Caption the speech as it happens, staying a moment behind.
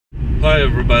Hi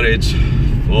everybody, it's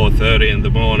 4:30 in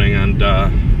the morning and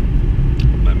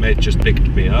my mate just picked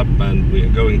me up and we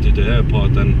are going to the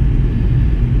airport, and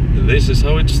this is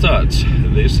how it starts.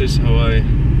 This is how I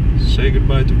say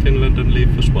goodbye to Finland and leave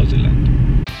for Swaziland.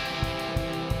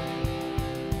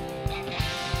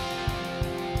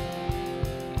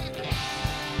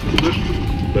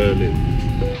 Berlin.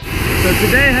 So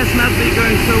today has not been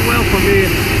going so well for me.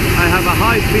 I have a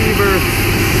high fever.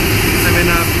 I'm in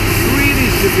a pretty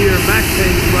severe back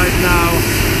pain right now,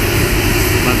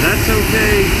 but that's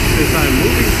okay because I'm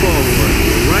moving forward.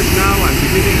 Right now I'm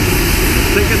beginning the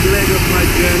second leg of my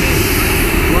journey,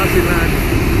 Swaziland.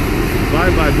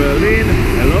 Bye bye Berlin,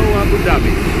 hello Abu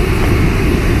Dhabi.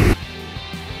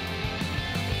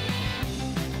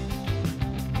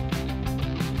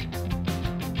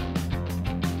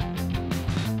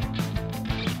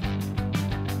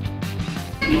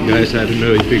 Guys, I don't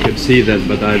know if you can see that,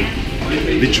 but I've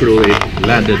literally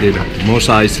landed in Mos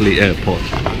Eisley Airport.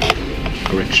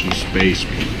 Correction space.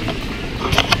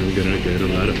 I'm gonna get a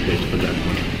lot of hate for that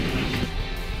one.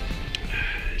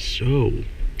 So,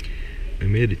 I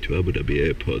made it to Abu Dhabi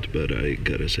Airport, but I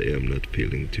gotta say I'm not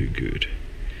feeling too good.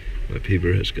 My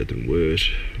fever has gotten worse,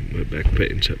 my back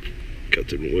pains have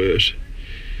gotten worse.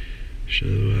 So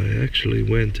I actually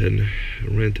went and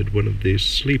rented one of these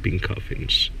sleeping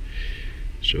coffins.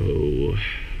 So,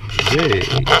 yay!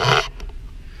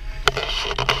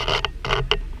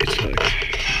 It's like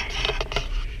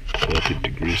 40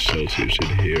 degrees Celsius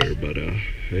in here, but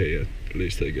hey, at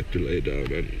least I get to lay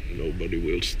down and nobody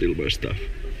will steal my stuff.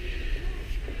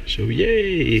 So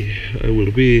yay! I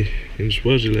will be in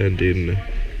Swaziland in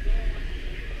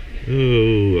a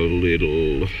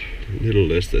little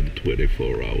less than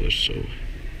 24 hours, so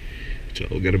it's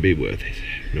all gonna be worth it.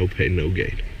 No pain, no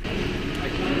gain.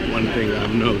 One thing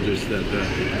I've noticed that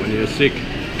when you're sick,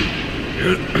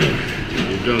 you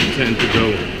don't tend to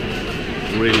go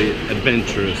really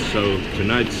adventurous. So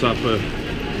tonight's supper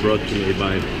brought to me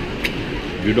by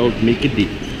good old Mickey D.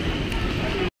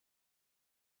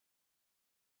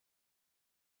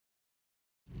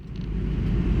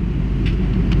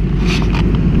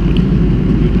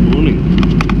 Good morning.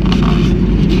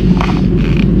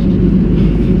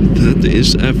 That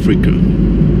is Africa.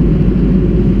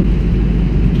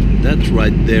 That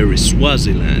right there is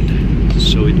Swaziland,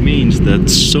 so it means that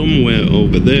somewhere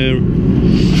over there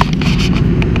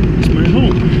is my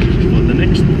home for the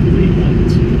next 3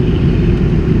 months.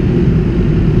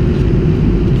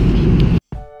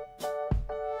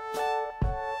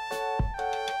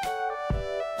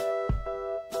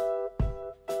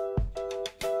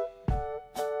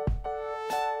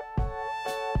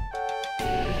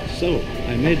 So,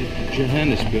 I made it to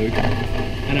Johannesburg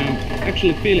and I'm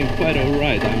actually feeling quite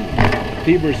alright.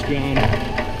 Fever's gone,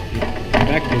 my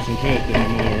back doesn't hurt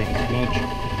anymore as much,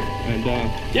 and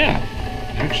yeah,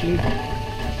 actually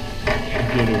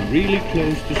I'm getting really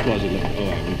close to Swaziland. Oh,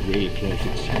 I'm really close,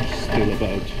 it's still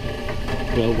about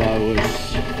 12 hours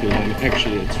till I'm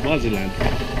actually at Swaziland.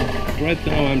 Right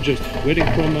now I'm just waiting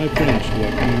for my friends who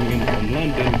are coming in from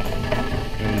London,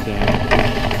 and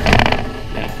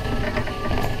yeah,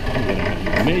 I'm gonna have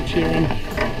my mate here and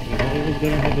we're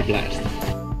gonna have a blast.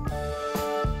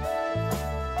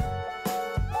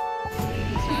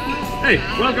 Hey,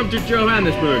 welcome to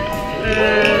Johannesburg!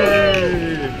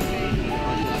 Hey!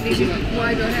 Niin sit mua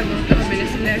ei tuo hevosta, mä menen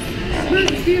silleen, mä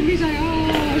en tiedä mitä,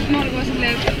 sit mä olin vaan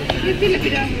silleen, että Ville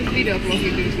pitää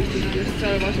videoblogit yhdistys, ja sit se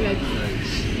oli vaan silleen, että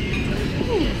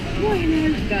mua ei näe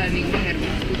yhtään niinku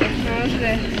hermostuta. Mä oon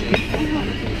silleen,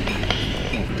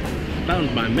 Found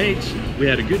my mates, we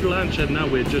had a good lunch, and now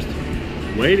we're just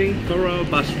waiting for our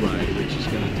bus ride, which is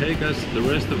gonna take us the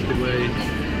rest of the way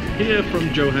here from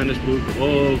Johannesburg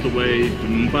all the way to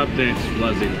Mbabane,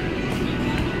 Swaziland.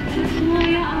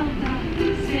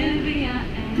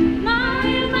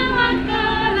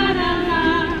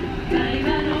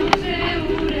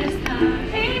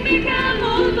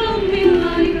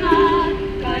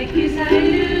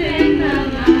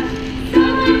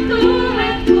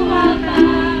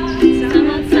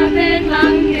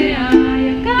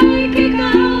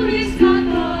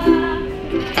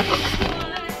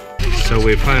 So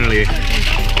we finally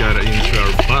got into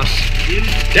our bus.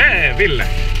 Yeah, Ville!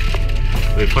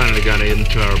 We finally got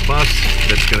into our bus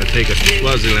that's gonna take us to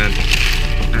Swaziland.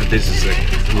 And this is a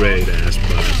great ass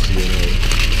bus, you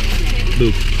know.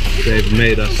 Look, they've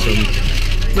made us some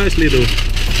nice little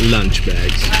lunch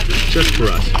bags just for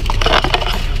us.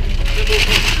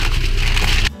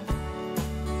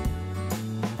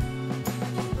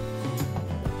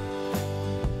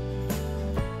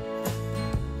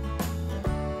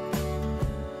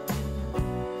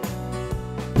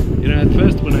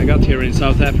 when I got here in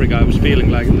South Africa, I was feeling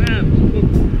like, man,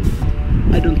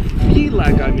 I don't feel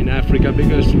like I'm in Africa,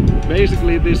 because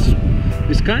basically this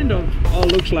kind of all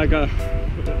looks like a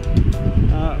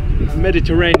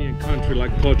Mediterranean country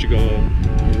like Portugal or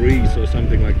Greece or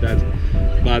something like that.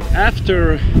 But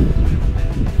after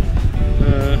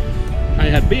I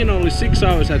had been only 6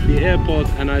 hours at the airport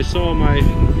and I saw my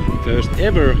first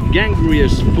ever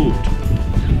gangreous foot.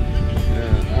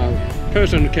 A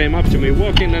person came up to me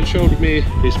walking and showed me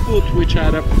his foot, which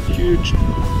had a huge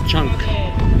chunk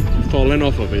fallen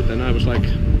off of it, and I was like,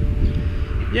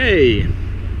 yay!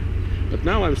 But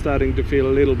now I'm starting to feel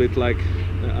a little bit like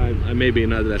I maybe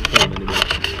not at home anymore.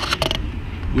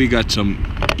 We got some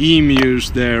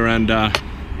emus there and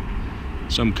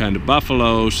some kind of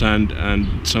buffaloes and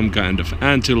some kind of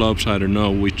antelopes. I don't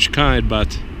know which kind,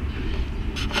 but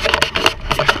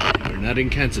we're not in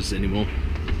Kansas anymore.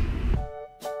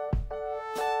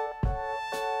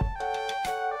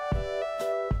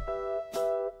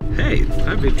 Hey,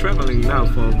 I've been traveling now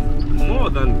for more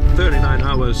than 39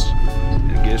 hours,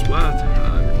 and guess what?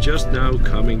 I'm just now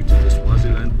coming to the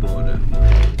Swaziland border.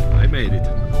 I made it.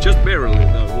 Just barely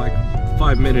though, like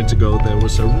 5 minutes ago there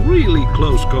was a really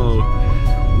close call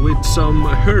with some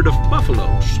herd of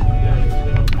buffaloes.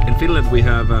 In Finland we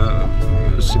have a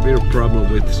severe problem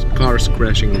with cars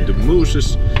crashing into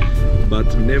mooses,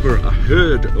 but never a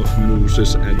herd of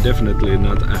mooses and definitely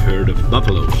not a herd of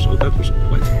buffaloes. So that was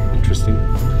quite interesting.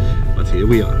 But here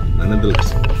we are,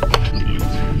 nonetheless.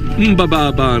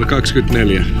 Mbababaan 24.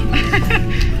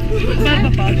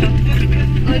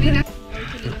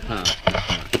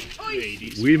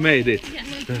 We made it.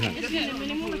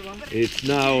 It's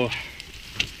now...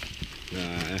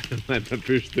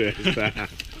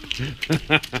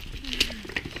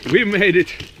 We made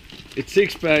it. It's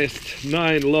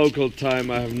 9:06 local time.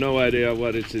 I have no idea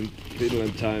what it's in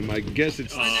Finland time. I guess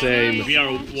it's the same. We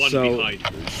are one behind.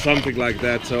 Something like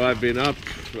that. So I've been up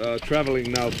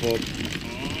traveling now for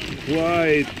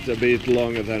quite a bit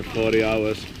longer than 40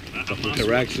 hours.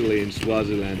 We're actually in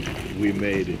Swaziland. We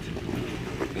made it.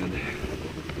 And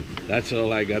that's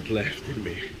all I got left in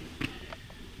me.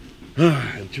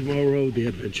 And tomorrow the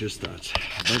adventure starts.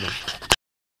 Bye bye.